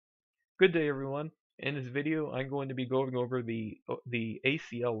Good day, everyone. In this video, I'm going to be going over the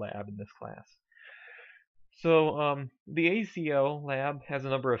ACL lab in this class. The ACL lab has a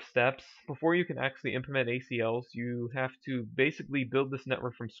number of steps. Before you can actually implement ACLs, you have to basically build this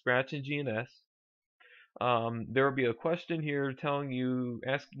network from scratch in GNS. There will be a question here asking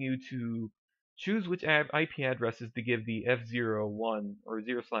you to choose which IP addresses to give the F01 or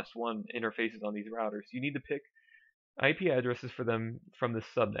 0/1 interfaces on these routers. You need to pick IP addresses for them from this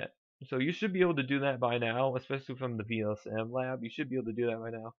subnet. So you should be able to do that by now, especially from the VLSM lab. You should be able to do that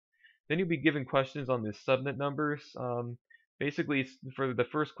by now. Then you'll be given questions on the subnet numbers. Basically, for the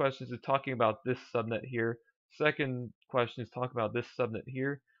first question is talking about this subnet here. Second question is talking about this subnet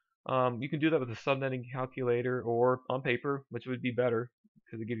here. You can do that with a subnetting calculator or on paper, which would be better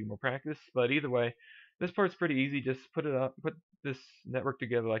because it gives you more practice. But either way, this part's pretty easy. Just put this network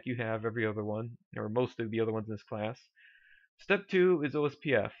together like you have every other one, or most of the other ones in this class. Step 2 is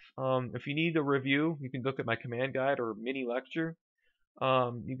OSPF. If you need a review, you can look at my command guide or mini lecture.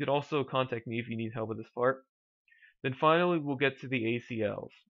 You could also contact me if you need help with this part. Then finally, we'll get to the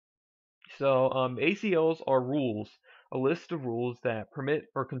ACLs. ACLs are rules, a list of rules that permit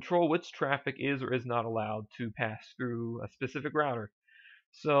or control which traffic is or is not allowed to pass through a specific router.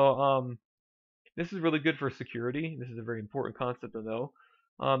 This is really good for security. This is a very important concept to know.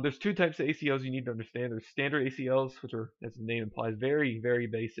 There's two types of ACLs you need to understand. There's standard ACLs, which are, as the name implies, very, very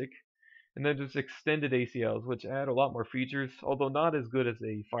basic. And then there's extended ACLs, which add a lot more features, although not as good as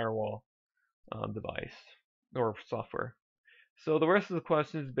a firewall device or software. So the rest of the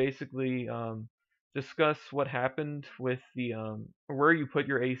questions basically discuss what happened with the where you put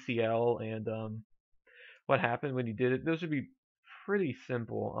your ACL and what happened when you did it. Those should be pretty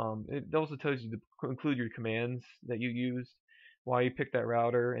simple. It also tells you to include your commands that you used, why you picked that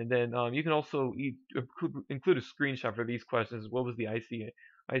router, and then you can also include a screenshot for these questions. What was the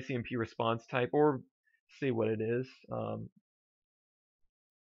ICMP response type, or say what it is.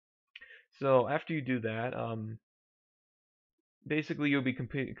 So after you do that, basically you'll be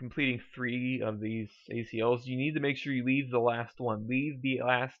completing 3 of these ACLs. You need to make sure you leave the last one. Leave the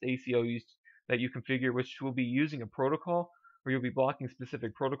last ACL that you configure, which will be using a protocol where you'll be blocking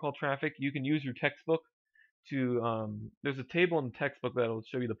specific protocol traffic. You can use your textbook to, there's a table in the textbook that will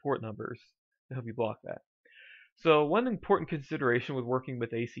show you the port numbers to help you block that. So one important consideration with working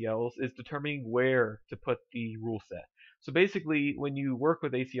with ACLs is determining where to put the rule set. So basically, when you work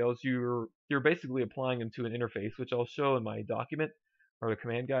with ACLs, you're basically applying them to an interface, which I'll show in my document or the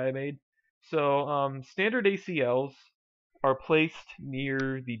command guide I made. So standard ACLs are placed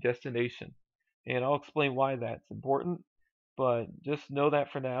near the destination, and I'll explain why that's important. But just know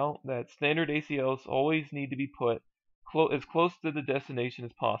that for now, that standard ACLs always need to be put as close to the destination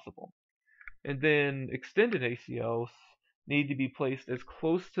as possible. And then extended ACLs need to be placed as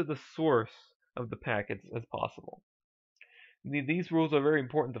close to the source of the packets as possible. These rules are very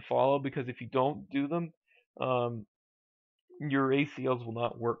important to follow because if you don't do them, your ACLs will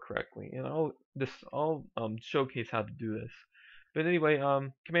not work correctly. And I'll showcase how to do this. But anyway,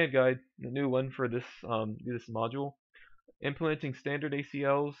 command guide, the new one for this module, implementing standard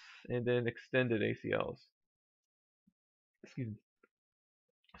ACLs and then extended ACLs. Excuse me.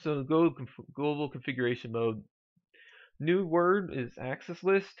 So global configuration mode. New word is access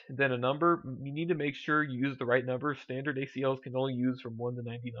list, then a number. You need to make sure you use the right number. Standard ACLs can only use from 1 to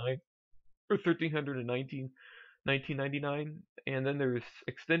 99 or 1319, 1999. And then there's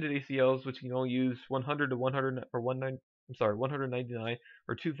extended ACLs, which can only use 100 to 100 or 199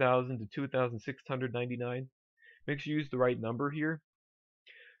 or 2000 to 2699. Make sure you use the right number here.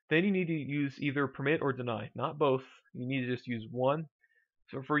 Then you need to use either permit or deny, not both. You need to just use one.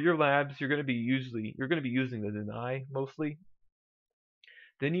 So for your labs, you're going to be using the deny mostly.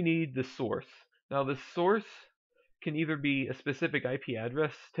 Then you need the source. Now the source can either be a specific IP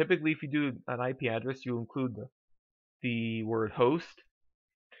address. Typically, if you do an IP address, you'll include the word host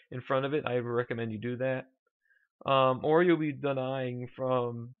in front of it. I recommend you do that. Or you'll be denying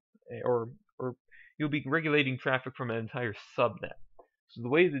from, or you'll be regulating traffic from an entire subnet. So the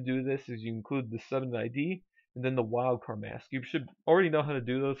way to do this is you include the subnet ID and then the wildcard mask. You should already know how to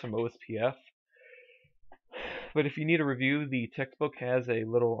do those from OSPF. But if you need a review, the textbook has a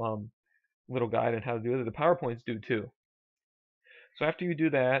little guide on how to do it. The PowerPoints do too. So after you do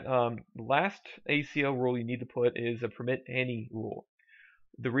that, the last ACL rule you need to put is a permit any rule.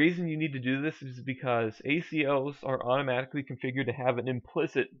 The reason you need to do this is because ACLs are automatically configured to have an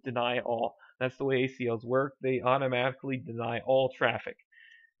implicit deny all. That's the way ACLs work. They automatically deny all traffic.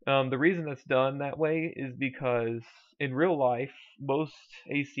 The reason that's done that way is because in real life, most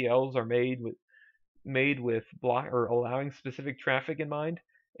ACLs are made with block or allowing specific traffic in mind.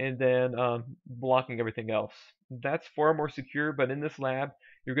 and then blocking everything else. That's far more secure, but in this lab,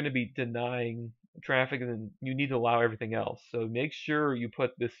 you're going to be denying traffic, and then you need to allow everything else. So make sure you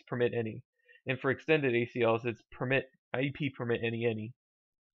put this permit any. And for extended ACLs, it's permit IP permit any.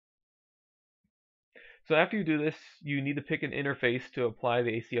 So after you do this, you need to pick an interface to apply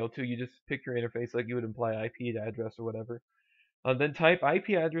the ACL to. You just pick your interface like you would apply IP address or whatever. Then type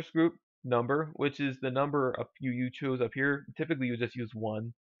IP address group number, which is the number you chose up here. Typically, you just use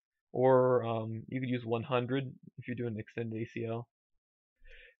 1, or you could use 100 if you're doing an extended ACL.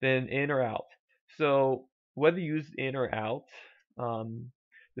 Then in or out. So whether you use in or out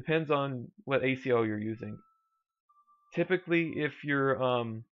depends on what ACL you're using. Typically, if you're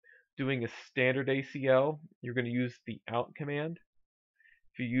doing a standard ACL, you're going to use the out command.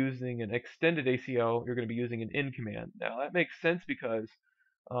 If you're using an extended ACL, you're going to be using an in command. Now that makes sense because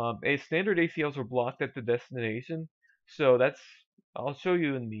a standard ACLs are blocked at the destination. So I'll show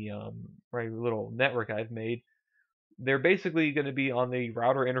you in the right little network I've made. They're basically going to be on the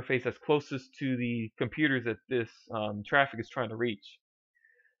router interface that's closest to the computers that this traffic is trying to reach,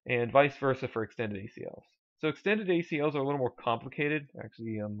 and vice versa for extended ACLs. So extended ACLs are a little more complicated,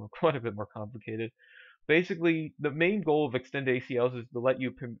 actually quite a bit more complicated. Basically, the main goal of extended ACLs is to let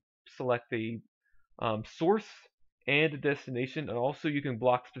you select the source and a destination, and also you can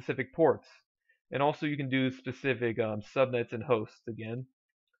block specific ports, and also you can do specific subnets and hosts again.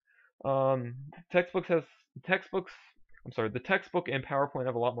 The textbook and PowerPoint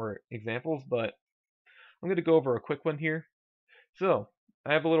have a lot more examples, but I'm going to go over a quick one here. So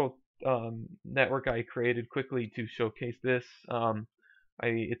I have a little network I created quickly to showcase this.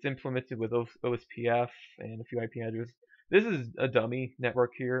 It's implemented with OSPF and a few IP addresses. This is a dummy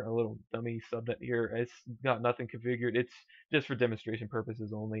network here, a little dummy subnet here. It's got nothing configured. It's just for demonstration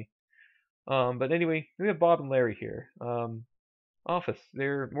purposes only. But anyway, we have Bob and Larry here. Office.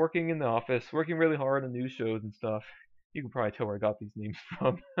 They're working in the office, working really hard on news shows and stuff. You can probably tell where I got these names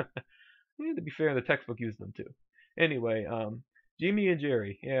from. Yeah, to be fair, the textbook used them too. Anyway, Jimmy and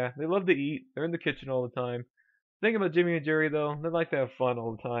Jerry. Yeah, they love to eat. They're in the kitchen all the time. Thing about Jimmy and Jerry though, they like to have fun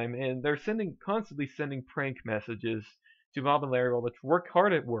all the time, and they're constantly sending prank messages to Bob and Larry while they work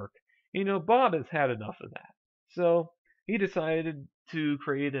hard at work. You know, Bob has had enough of that. So he decided to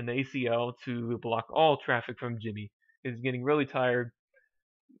create an ACL to block all traffic from Jimmy. He's getting really tired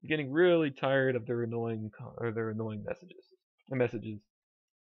of their annoying messages.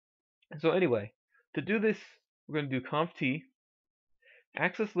 So anyway, to do this, we're going to do conf t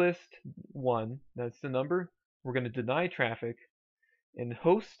access list 1. That's the number. We're going to deny traffic, and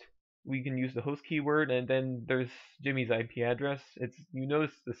host. We can use the host keyword, and then there's Jimmy's IP address. You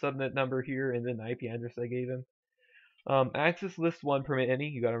notice the subnet number here, and then the IP address I gave him. Access list 1 permit any.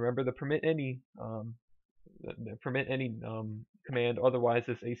 You got to remember the permit any command, otherwise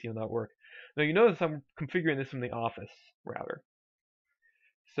this AC will not work. Now you notice I'm configuring this from the office router.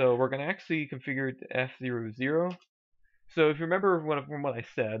 So we're going to actually configure it to F00. So if you remember from what I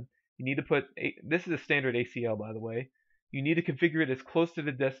said, you need to put, this is a standard ACL by the way, you need to configure it as close to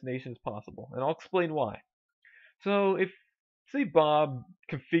the destination as possible, and I'll explain why. So if, say Bob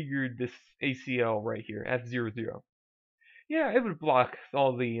configured this ACL right here, F00, yeah, it would block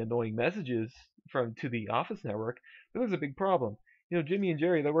all the annoying messages to the office network, but there's a big problem. You know, Jimmy and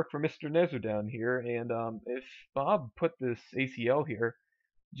Jerry, they work for Mr. Nezer down here, and if Bob put this ACL here,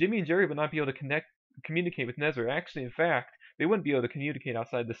 Jimmy and Jerry would not be able to communicate with Nezer. Actually, in fact, they wouldn't be able to communicate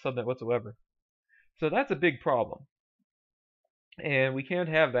outside the subnet whatsoever. So that's a big problem. And we can't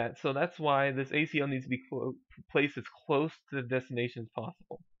have that, so that's why this ACL needs to be placed as close to the destination as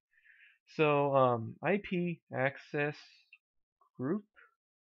possible. So IP access group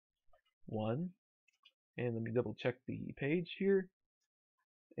 1, and let me double check the page here,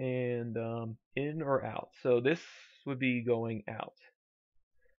 and in or out. So this would be going out.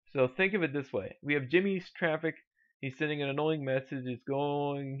 So think of it this way. We have Jimmy's traffic. He's sending an annoying message. It's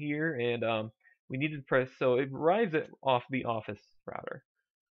going here, and we need to press, so it arrives off the office router.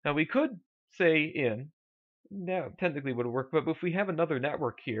 Now we could say in. That technically would work, but if we have another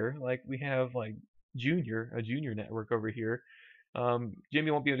network here, like we have like a Junior network over here,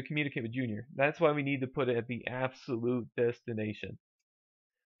 Jimmy won't be able to communicate with Junior. That's why we need to put it at the absolute destination.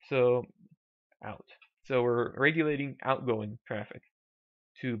 So out. So we're regulating outgoing traffic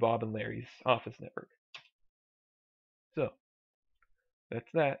to Bob and Larry's office network. So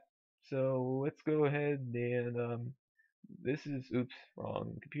that's that. So let's go ahead and this is, oops,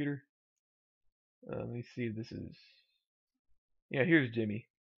 wrong computer. Let me see if this is, yeah, here's Jimmy.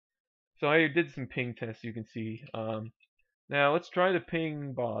 So I did some ping tests, you can see. Now let's try to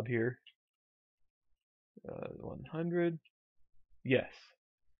ping Bob here. 100. Yes.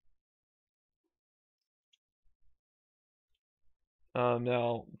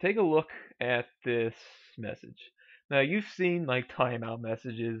 Now take a look at this message. Now you've seen like timeout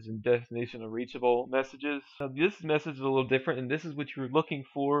messages and destination unreachable messages. Now, this message is a little different, and this is what you're looking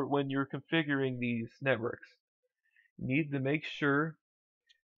for when you're configuring these networks. You need to make sure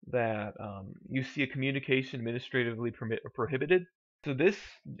that you see a communication administratively prohibited. So this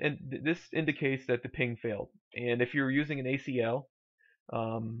indicates that the ping failed. And if you're using an ACL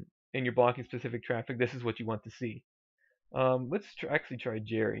and you're blocking specific traffic, this is what you want to see. Let's actually try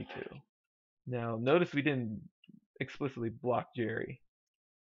Jerry too. Now notice we didn't explicitly block Jerry.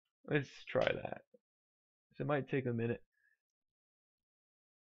 Let's try that. So it might take a minute.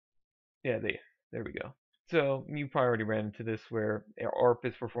 Yeah, there we go. So you probably already ran into this where ARP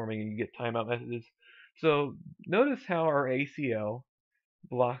is performing and you get timeout messages. So notice how our ACL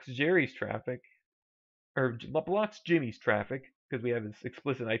blocks Jerry's traffic, or blocks Jimmy's traffic, because we have this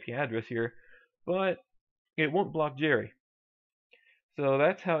explicit IP address here, but it won't block Jerry. So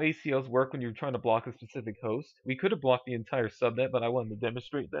that's how ACLs work when you're trying to block a specific host. We could have blocked the entire subnet, but I wanted to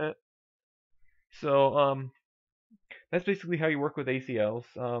demonstrate that. So that's basically how you work with ACLs.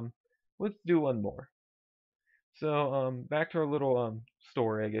 Let's do one more. So back to our little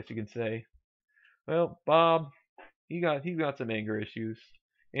story, I guess you can say. Well, Bob, he got some anger issues,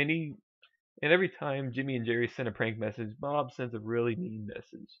 and every time Jimmy and Jerry send a prank message, Bob sends a really mean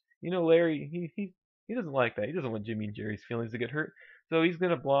message. You know, Larry, he doesn't like that. He doesn't want Jimmy and Jerry's feelings to get hurt, so he's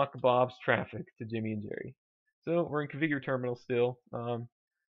gonna block Bob's traffic to Jimmy and Jerry. So we're in configure terminal still.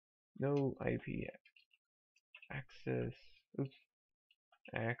 No IP access. Oops.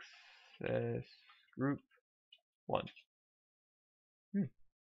 Access group 1.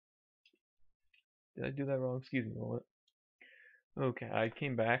 Did I do that wrong? Excuse me a moment. Okay, I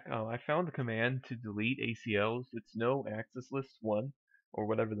came back. I found the command to delete ACLs. It's no access list 1, or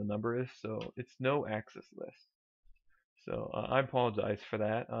whatever the number is. So it's no access list. So I apologize for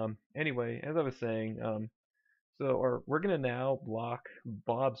that. Anyway, as I was saying, we're gonna now block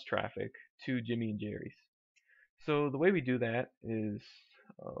Bob's traffic to Jimmy and Jerry's. So the way we do that is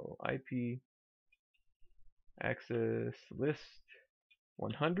IP access list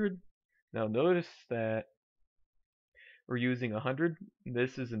 100. Now notice that we're using 100.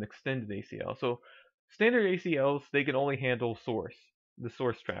 This is an extended ACL. So standard ACLs, they can only handle the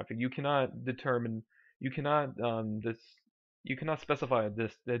source traffic. You cannot determine, you cannot you cannot specify a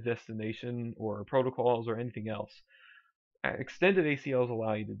destination or protocols or anything else. Extended ACLs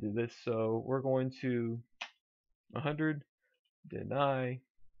allow you to do this. So we're going to 100 deny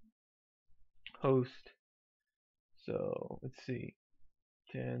host. So let's see,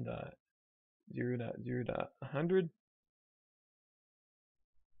 10.0.0.100.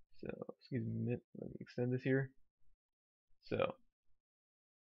 So, excuse me, let me extend this here. So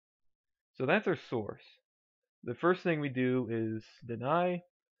that's our source. The first thing we do is deny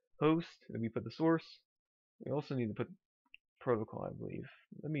host, and we put the source. We also need to put protocol, I believe.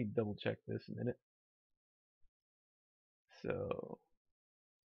 Let me double check this a minute. So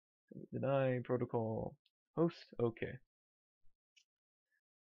deny protocol host. Okay.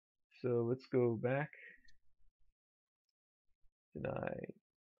 So let's go back. Deny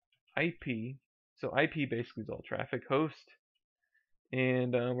IP. So IP basically is all traffic. Host.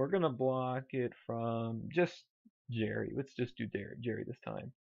 And we're going to block it from just Jerry. Let's just do Jerry this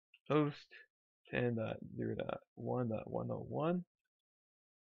time. Host 10.0.1.101.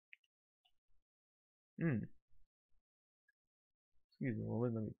 Excuse me a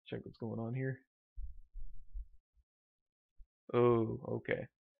moment. Let me check what's going on here. Oh, okay.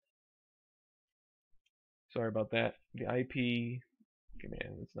 Sorry about that. The IP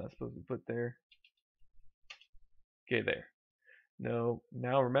command it's not supposed to be put there. Okay, there. No,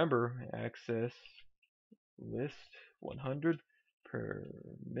 now remember, access list 100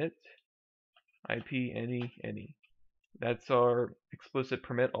 permit IP any. That's our explicit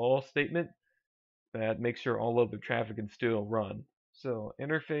permit all statement that makes sure all of the traffic can still run. So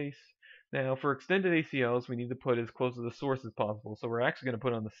interface. Now for extended ACLs, we need to put as close to the source as possible. So we're actually going to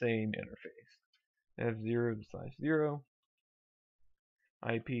put on the same interface. F0/0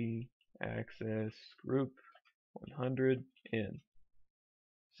 IP access group 100 in.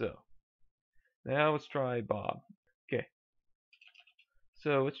 So now let's try Bob. Okay.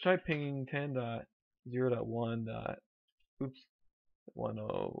 So let's try pinging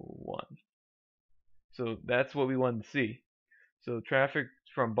 10.0.1.101. So that's what we wanted to see. So traffic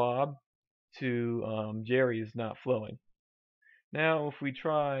from Bob to Jerry is not flowing. Now if we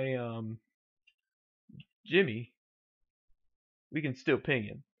try Jimmy, we can still ping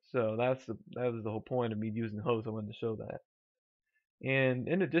him. So that was the whole point of me using the host. I wanted to show that. And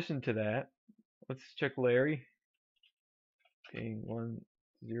in addition to that, let's check Larry. ping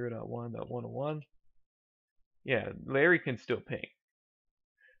 10.1.101. Yeah, Larry can still ping.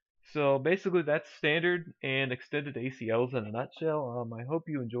 So basically, that's standard and extended ACLs in a nutshell. I hope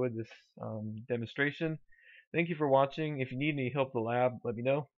you enjoyed this demonstration. Thank you for watching. If you need any help with the lab, let me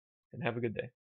know, and have a good day.